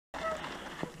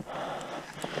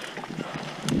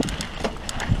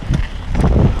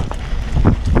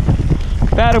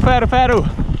Paddle, paddle, paddle.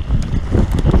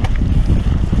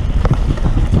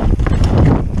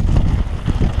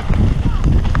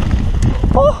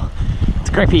 Oh, it's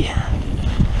grippy.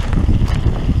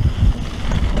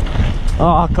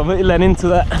 Oh, I completely lean into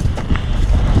that.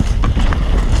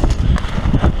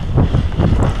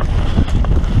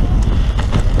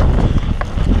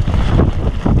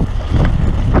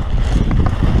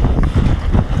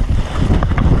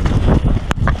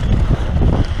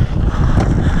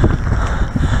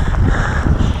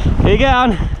 Keep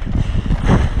going.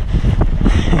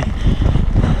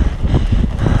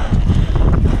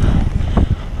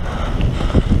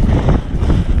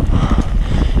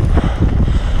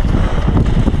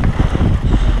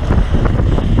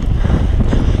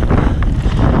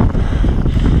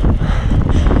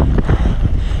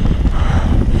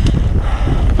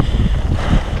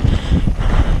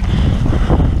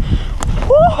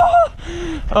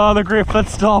 Oh, the grip,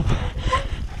 let's stop.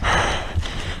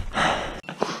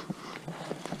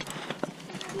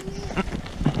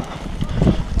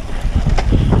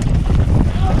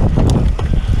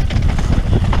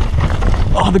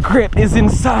 Oh, the grip is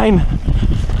insane.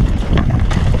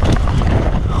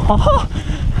 Oh.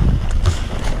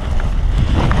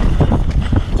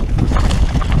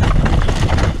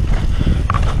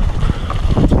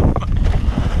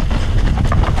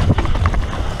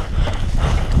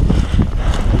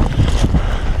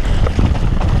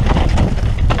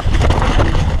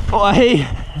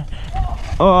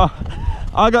 Oh,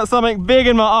 I got something big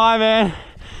in my eye, man.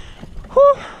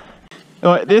 Whew.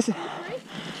 Oh, wait, this.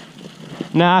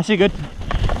 Nah, she good.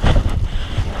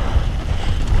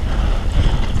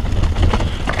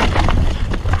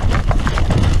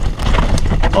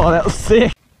 Oh, that was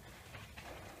sick.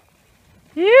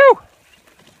 Ew.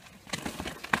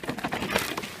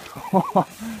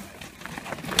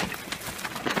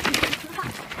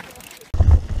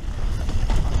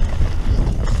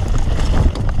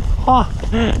 Oh,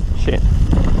 shit.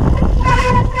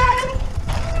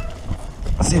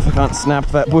 Let's see if I can't snap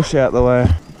that bush out the way.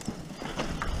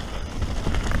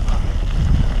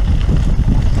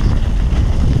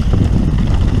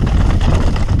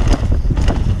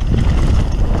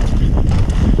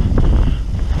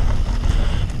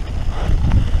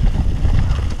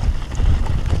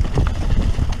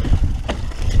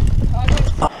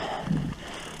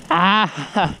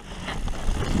 Ah!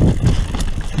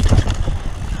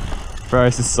 Bro,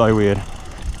 this is so weird.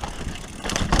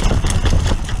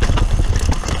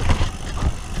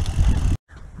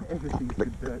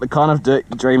 The kind of dirt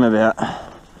you dream about.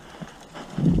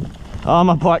 Oh,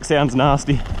 my bike sounds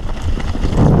nasty.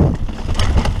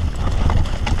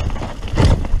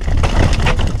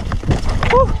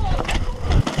 Woo.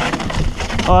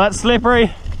 Oh, that's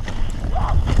slippery.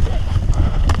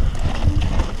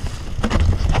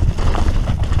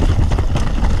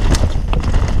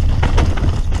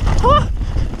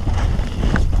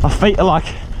 My feet are like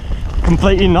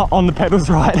completely not on the pedals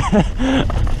right.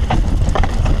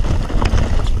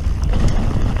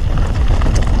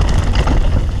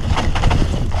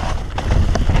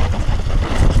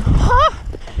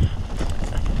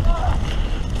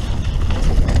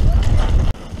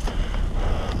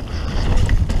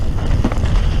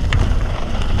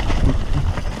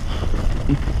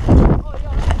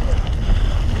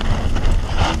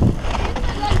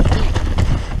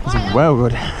 It's well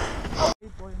good.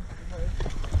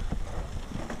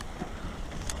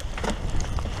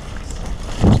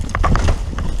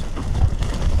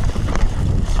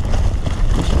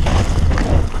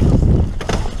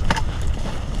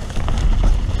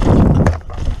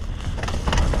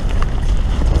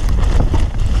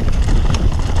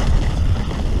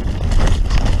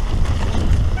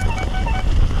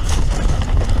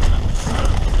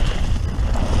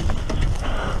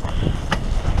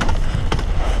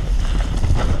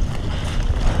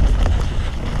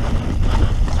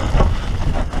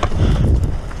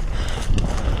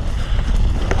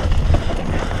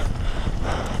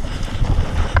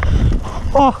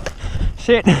 Oh,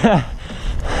 shit.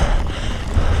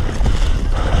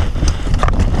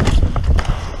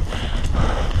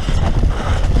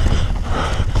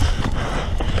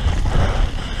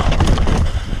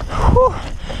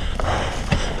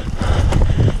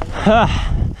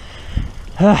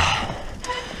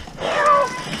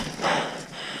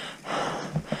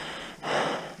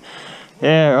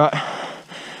 Yeah, right.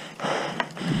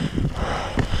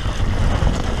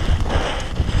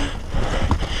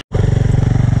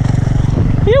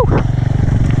 Phew.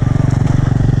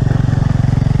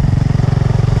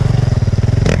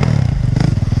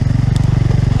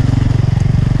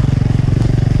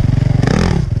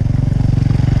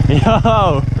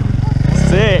 Yo,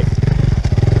 sick.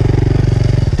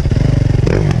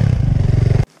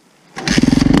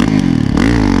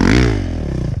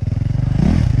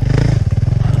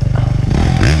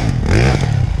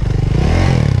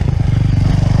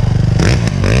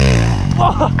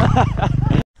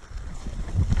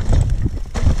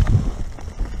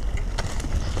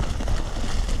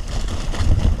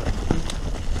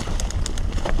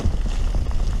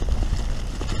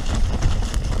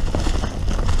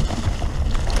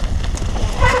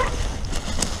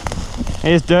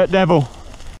 Here's Dirt Devil.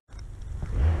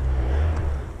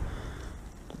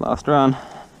 Last run.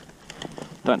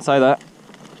 Don't say that.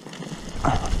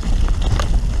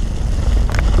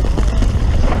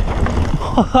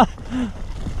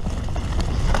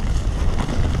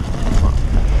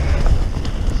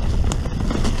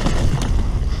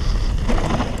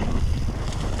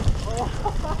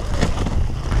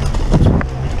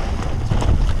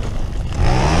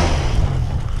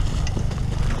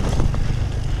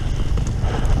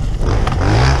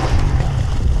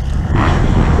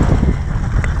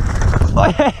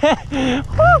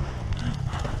 Woo!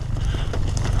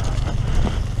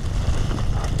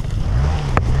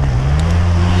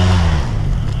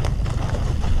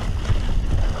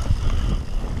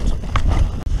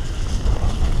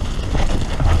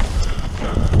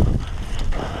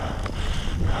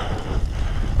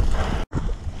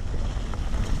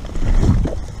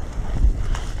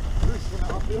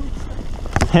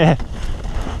 Yeah.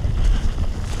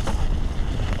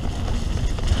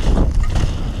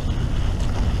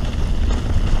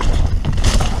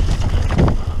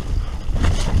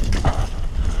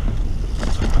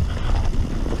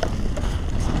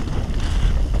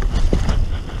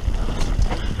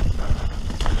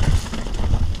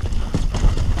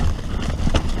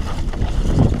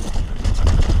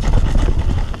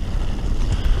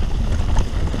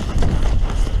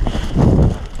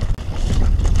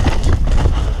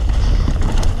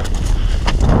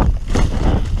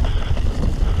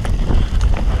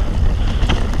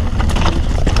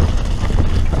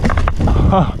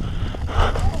 Oh.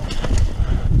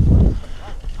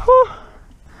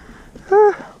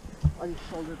 I just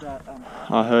shouldered that.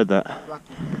 I heard that.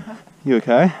 You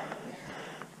okay?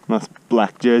 Nice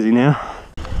black jersey now.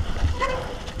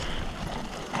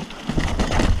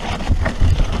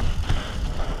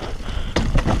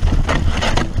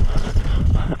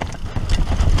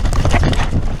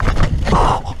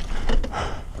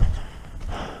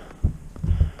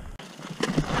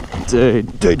 Dude,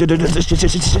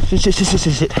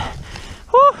 shit.